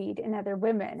to read in other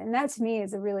women. And that to me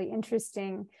is a really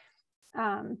interesting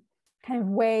kind of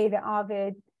way that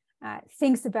Ovid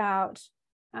thinks about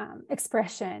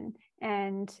expression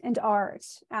and art.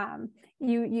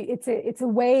 It's a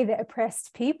way that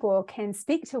oppressed people can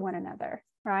speak to one another,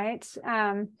 right?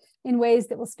 In ways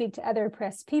that will speak to other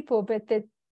oppressed people, but that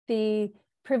the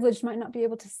privileged might not be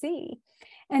able to see.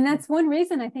 And that's one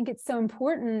reason I think it's so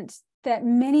important that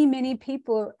many, many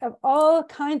people of all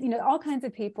kinds, all kinds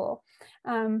of people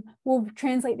will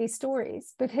translate these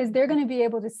stories, because they're going to be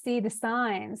able to see the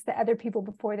signs that other people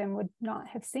before them would not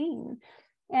have seen.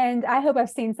 And I hope I've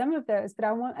seen some of those, but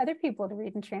I want other people to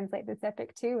read and translate this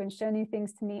epic too, and show new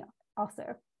things to me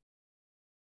also.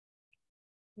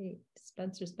 Great.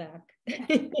 Spencer's back.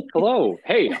 Hello.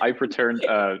 Hey, I've returned.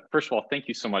 First of all, thank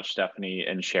you so much, Stephanie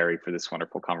and Cheri, for this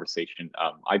wonderful conversation.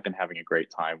 I've been having a great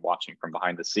time watching from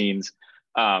behind the scenes.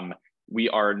 We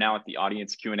are now at the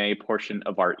audience Q&A portion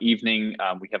of our evening.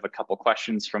 We have a couple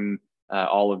questions from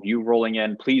all of you rolling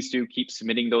in. Please do keep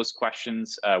submitting those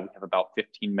questions. We have about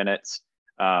 15 minutes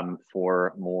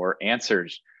for more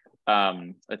answers.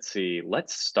 Let's see,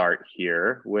 let's start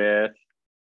here with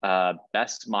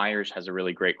Bess Myers has a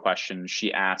really great question.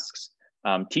 She asks,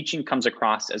 teaching comes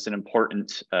across as an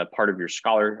important part of your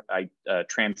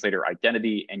translator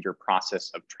identity and your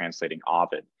process of translating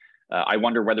Ovid. I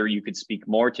wonder whether you could speak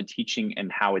more to teaching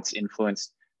and how it's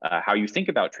influenced how you think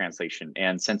about translation.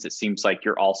 And since it seems like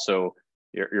you're also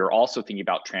thinking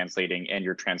about translating and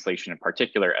your translation in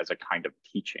particular as a kind of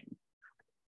teaching.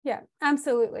 Yeah,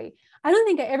 absolutely. I don't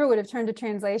think I ever would have turned to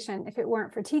translation if it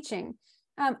weren't for teaching.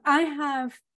 I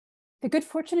have the good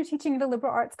fortune of teaching at a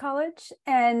liberal arts college,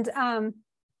 and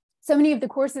so many of the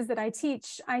courses that I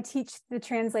teach the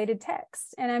translated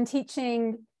text, and I'm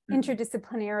teaching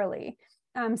interdisciplinarily.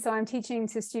 So I'm teaching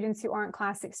to students who aren't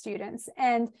classic students.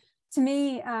 And to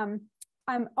me,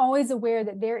 I'm always aware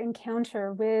that their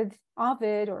encounter with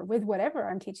Ovid or with whatever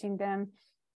I'm teaching them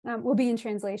will be in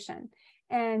translation.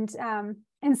 And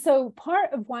so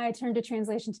part of why I turned to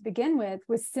translation to begin with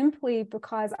was simply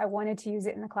because I wanted to use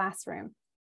it in the classroom.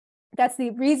 That's the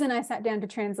reason I sat down to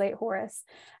translate Horace.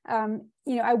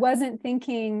 I wasn't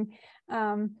thinking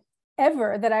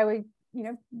ever that I would,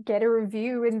 get a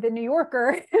review in the New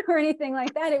Yorker or anything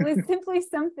like that. It was simply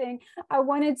something I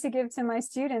wanted to give to my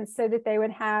students so that they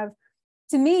would have,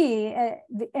 to me,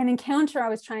 an encounter I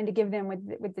was trying to give them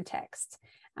with the text.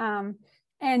 And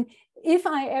if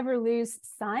I ever lose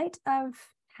sight of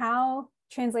how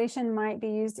translation might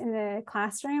be used in the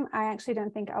classroom, I actually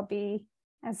don't think I'll be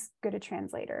as good a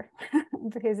translator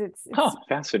because it's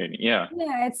fascinating. Yeah,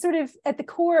 it's sort of at the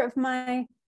core of my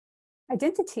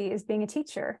identity as being a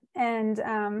teacher, and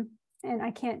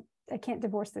I can't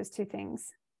divorce those two things.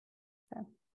 So.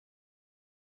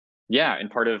 Yeah, and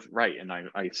part of and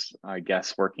I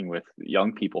guess working with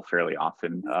young people fairly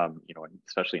often,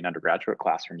 especially in undergraduate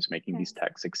classrooms, making these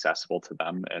texts accessible to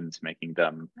them and making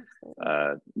them,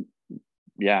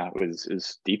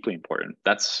 is deeply important.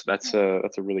 That's a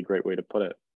really great way to put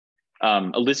it.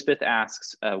 Elizabeth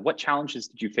asks, what challenges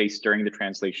did you face during the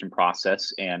translation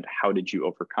process, and how did you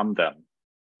overcome them?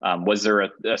 Was there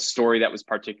a story that was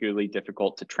particularly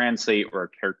difficult to translate, or a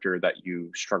character that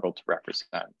you struggled to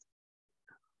represent?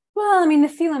 Well, I mean, the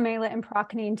Philomela and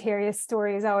Procne and Tereus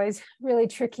story is always really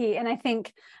tricky. And I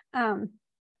think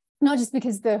not just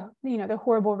because the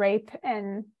horrible rape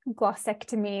and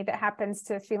glossectomy that happens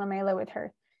to Philomela with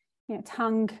her,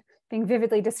 tongue being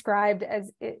vividly described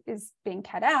as it is being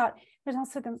cut out. There's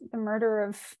also the murder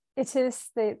of Itys,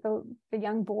 the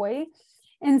young boy.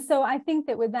 And so I think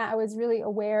that with that, I was really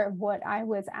aware of what I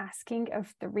was asking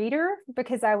of the reader,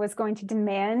 because I was going to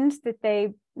demand that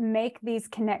they make these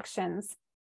connections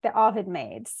that Ovid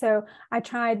made. So I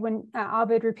tried when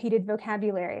Ovid repeated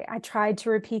vocabulary, I tried to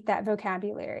repeat that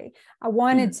vocabulary. I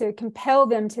wanted to compel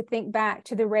them to think back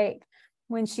to the rape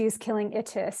when she's killing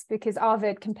Itys, because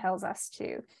Ovid compels us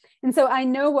to. And so I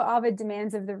know what Ovid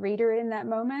demands of the reader in that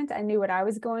moment. I knew what I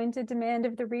was going to demand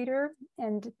of the reader.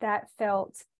 And that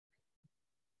felt,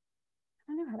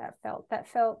 I don't know how that felt. That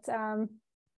felt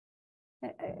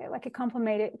like a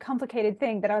complicated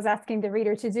thing that I was asking the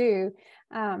reader to do.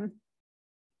 But,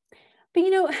 you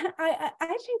know,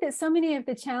 I think that so many of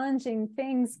the challenging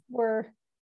things were,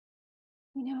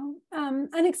 you know,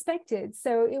 unexpected.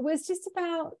 So it was just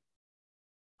about,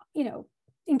 you know,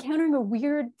 encountering a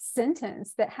weird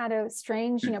sentence that had a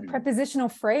strange, you know, prepositional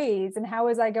phrase, and how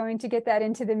was I going to get that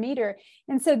into the meter?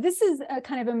 And so this is a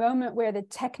kind of a moment where the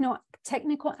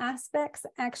technical aspects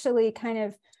actually kind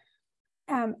of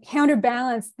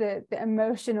counterbalance the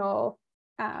emotional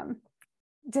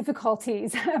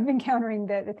difficulties of encountering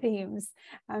the themes.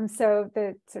 So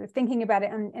the sort of thinking about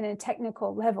it in a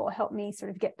technical level helped me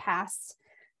sort of get past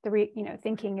the you know,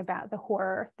 thinking about the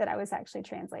horror that I was actually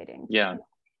translating. Yeah.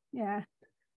 Yeah.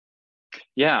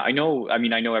 Yeah, I know. I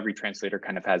mean, I know every translator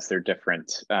kind of has their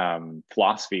different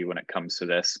philosophy when it comes to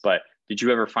this, but did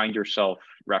you ever find yourself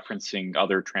referencing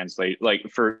other like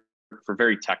for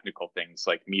very technical things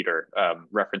like meter,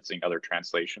 referencing other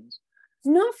translations?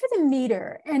 Not for the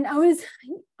meter. And I was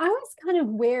kind of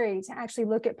wary to actually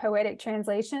look at poetic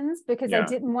translations, because I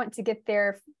didn't want to get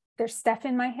their stuff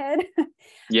in my head.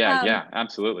 Yeah,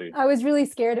 absolutely. I was really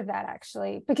scared of that,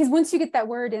 actually, because once you get that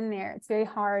word in there, it's very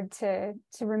hard to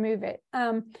remove it.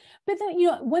 But then,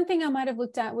 you know, one thing I might have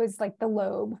looked at was like the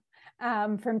lobe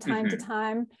from time to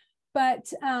time,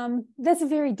 but that's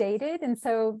very dated. And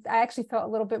so I actually felt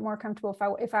a little bit more comfortable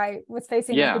if I was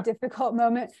facing like a difficult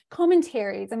moment.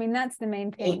 Commentaries, I mean, that's the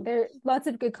main thing. There are lots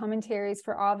of good commentaries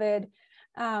for Ovid.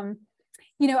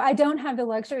 You know, I don't have the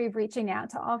luxury of reaching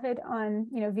out to Ovid on,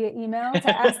 you know, via email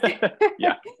to ask,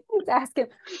 to ask him.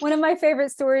 One of my favorite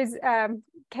stories,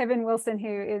 Kevin Wilson,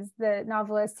 who is the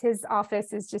novelist, his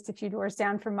office is just a few doors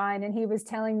down from mine. And he was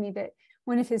telling me that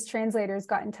one of his translators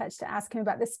got in touch to ask him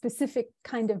about the specific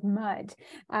kind of mud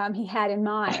he had in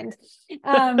mind.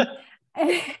 And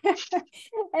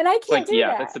I can't do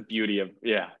that. That's the beauty of,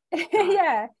 yeah,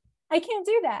 I can't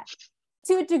do that.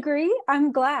 To a degree,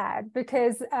 I'm glad,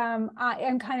 because I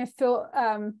am kind of feel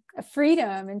a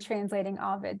freedom in translating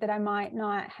Ovid that I might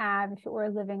not have if it were a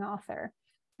living author.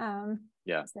 So,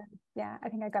 I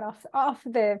think I got off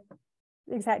the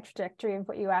exact trajectory of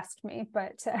what you asked me,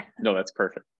 but no, that's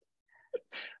perfect.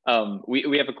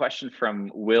 We have a question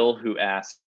from Will, who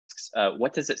asks,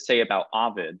 what does it say about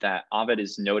Ovid that Ovid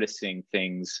is noticing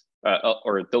things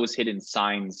or those hidden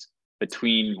signs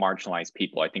between marginalized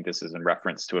people? I think this is in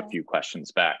reference to a few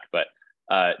questions back, but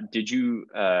did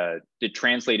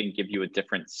translating give you a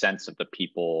different sense of the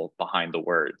people behind the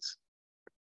words?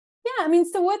 Yeah, I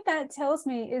mean, so what that tells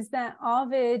me is that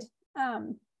Ovid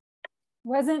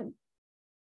wasn't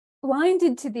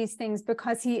blinded to these things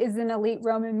because he is an elite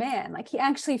Roman man. Like, he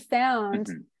actually found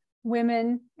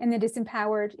women and the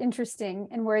disempowered interesting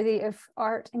and worthy of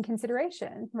art and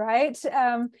consideration, right?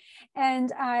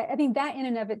 And I think that in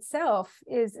and of itself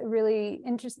is a really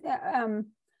interesting,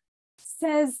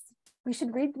 says we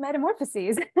should read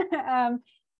Metamorphoses.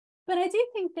 But I do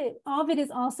think that Ovid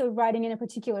is also writing in a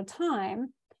particular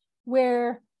time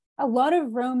where a lot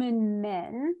of Roman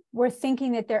men were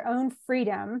thinking that their own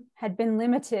freedom had been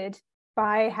limited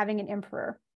by having an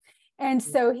emperor. And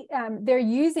so they're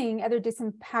using other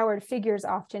disempowered figures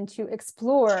often to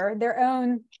explore their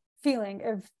own feeling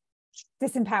of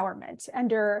disempowerment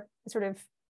under a sort of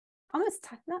almost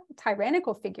not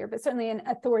tyrannical figure, but certainly an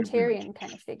authoritarian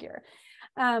kind of figure.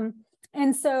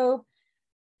 And so,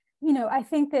 you know, I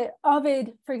think that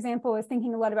Ovid, for example, is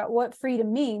thinking a lot about what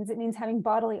freedom means. It means having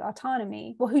bodily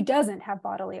autonomy. Well, who doesn't have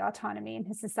bodily autonomy in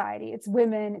his society? It's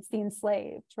women, it's the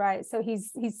enslaved, right? So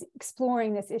he's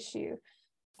exploring this issue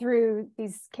through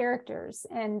these characters,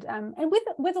 and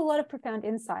with a lot of profound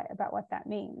insight about what that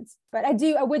means. But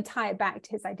I would tie it back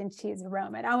to his identity as a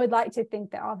Roman. I would like to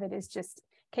think that Ovid is just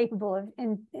capable of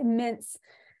immense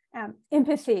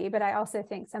empathy, but I also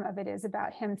think some of it is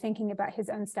about him thinking about his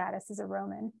own status as a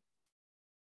Roman.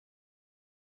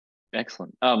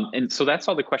 Excellent. And so that's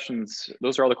all the questions.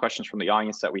 Those are all the questions from the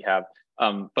audience that we have.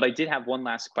 But I did have one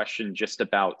last question just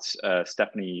about,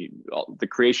 Stephanie, the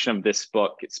creation of this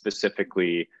book,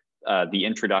 specifically the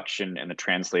introduction and the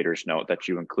translator's note that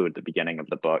you include at the beginning of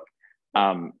the book.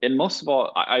 And most of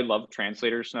all, I love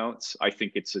translator's notes. I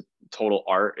think it's a total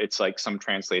art. It's like some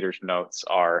translator's notes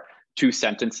are 2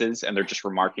 sentences and they're just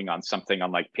remarking on something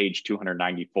on like page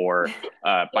 294.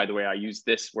 By the way, I use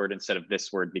this word instead of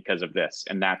this word because of this,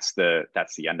 and that's the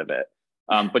end of it.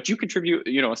 But you contribute,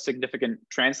 you know, a significant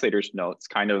translator's notes,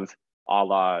 kind of a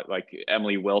la like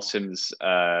Emily Wilson's,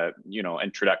 you know,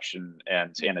 introduction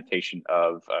and annotation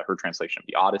of her translation of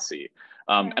the Odyssey.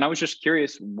 And I was just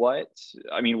curious, what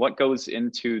goes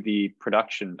into the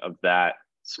production of that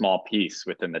small piece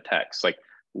within the text? Like,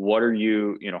 what are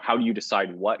you know, how do you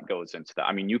decide what goes into that?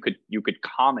 I mean, you could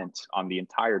comment on the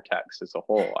entire text as a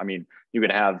whole. I mean, you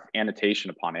could have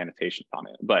annotation upon annotation upon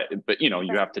it, but you know,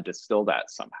 you have to distill that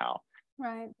somehow.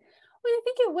 Right. Well, I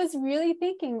think it was really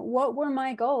thinking, what were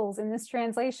my goals in this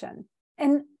translation?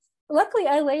 And luckily,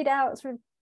 I laid out sort of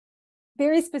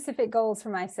very specific goals for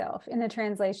myself in the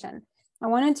translation. I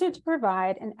wanted to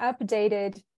provide an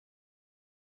updated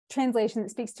translation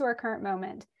that speaks to our current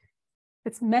moment.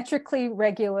 It's metrically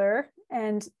regular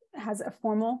and has a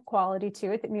formal quality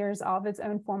to it that mirrors Ovid's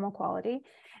own formal quality.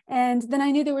 And then I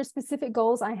knew there were specific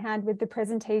goals I had with the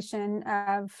presentation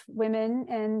of women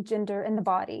and gender and the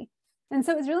body. And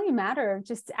so it was really a matter of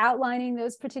just outlining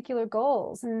those particular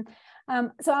goals. And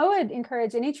so I would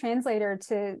encourage any translator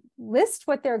to list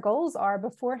what their goals are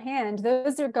beforehand.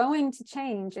 Those are going to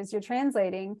change as you're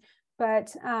translating.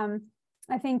 But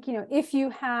I think, you know, if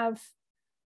you have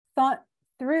thought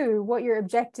through what your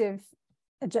objectives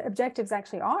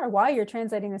actually are, why you're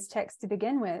translating this text to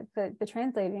begin with, the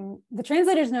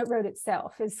translator's note wrote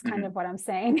itself is kind of what I'm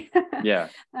saying. Yeah.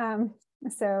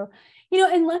 So, you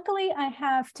know, and luckily I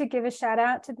have to give a shout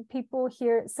out to the people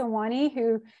here at Sewanee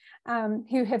who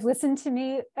have listened to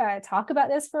me talk about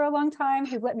this for a long time,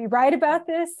 who've let me write about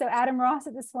this. So Adam Ross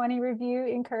at the Sewanee Review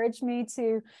encouraged me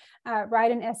to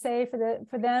write an essay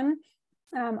for them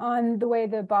on the way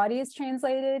the body is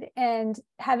translated. And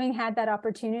having had that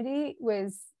opportunity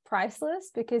was priceless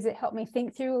because it helped me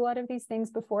think through a lot of these things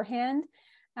beforehand.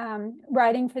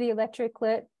 Writing for the Electric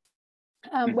Lit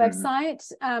website.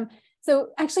 So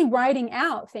actually writing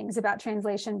out things about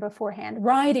translation beforehand,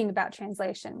 writing about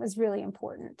translation was really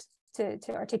important to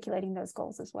articulating those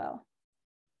goals as well.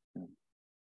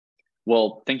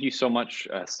 Well, thank you so much,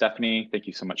 Stephanie. Thank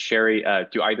you so much, Cheri.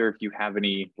 Do either of you have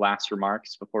any last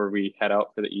remarks before we head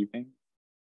out for the evening?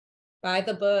 Buy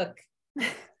the book.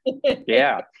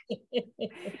 Yeah.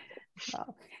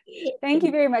 Well, thank you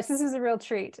very much. This was a real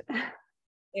treat.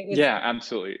 Yeah,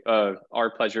 absolutely. Our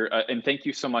pleasure. And thank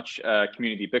you so much,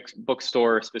 Community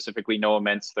Bookstore, specifically Noah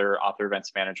Mentz, their author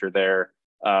events manager there.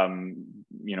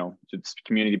 You know,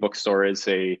 Community Bookstore is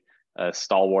a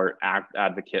stalwart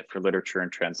advocate for literature and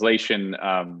translation.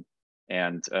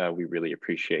 And we really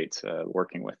appreciate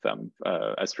working with them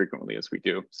as frequently as we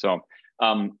do. So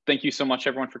thank you so much,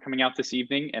 everyone, for coming out this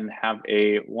evening, and have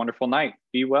a wonderful night.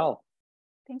 Be well.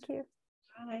 Thank you.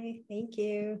 Bye. Thank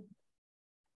you.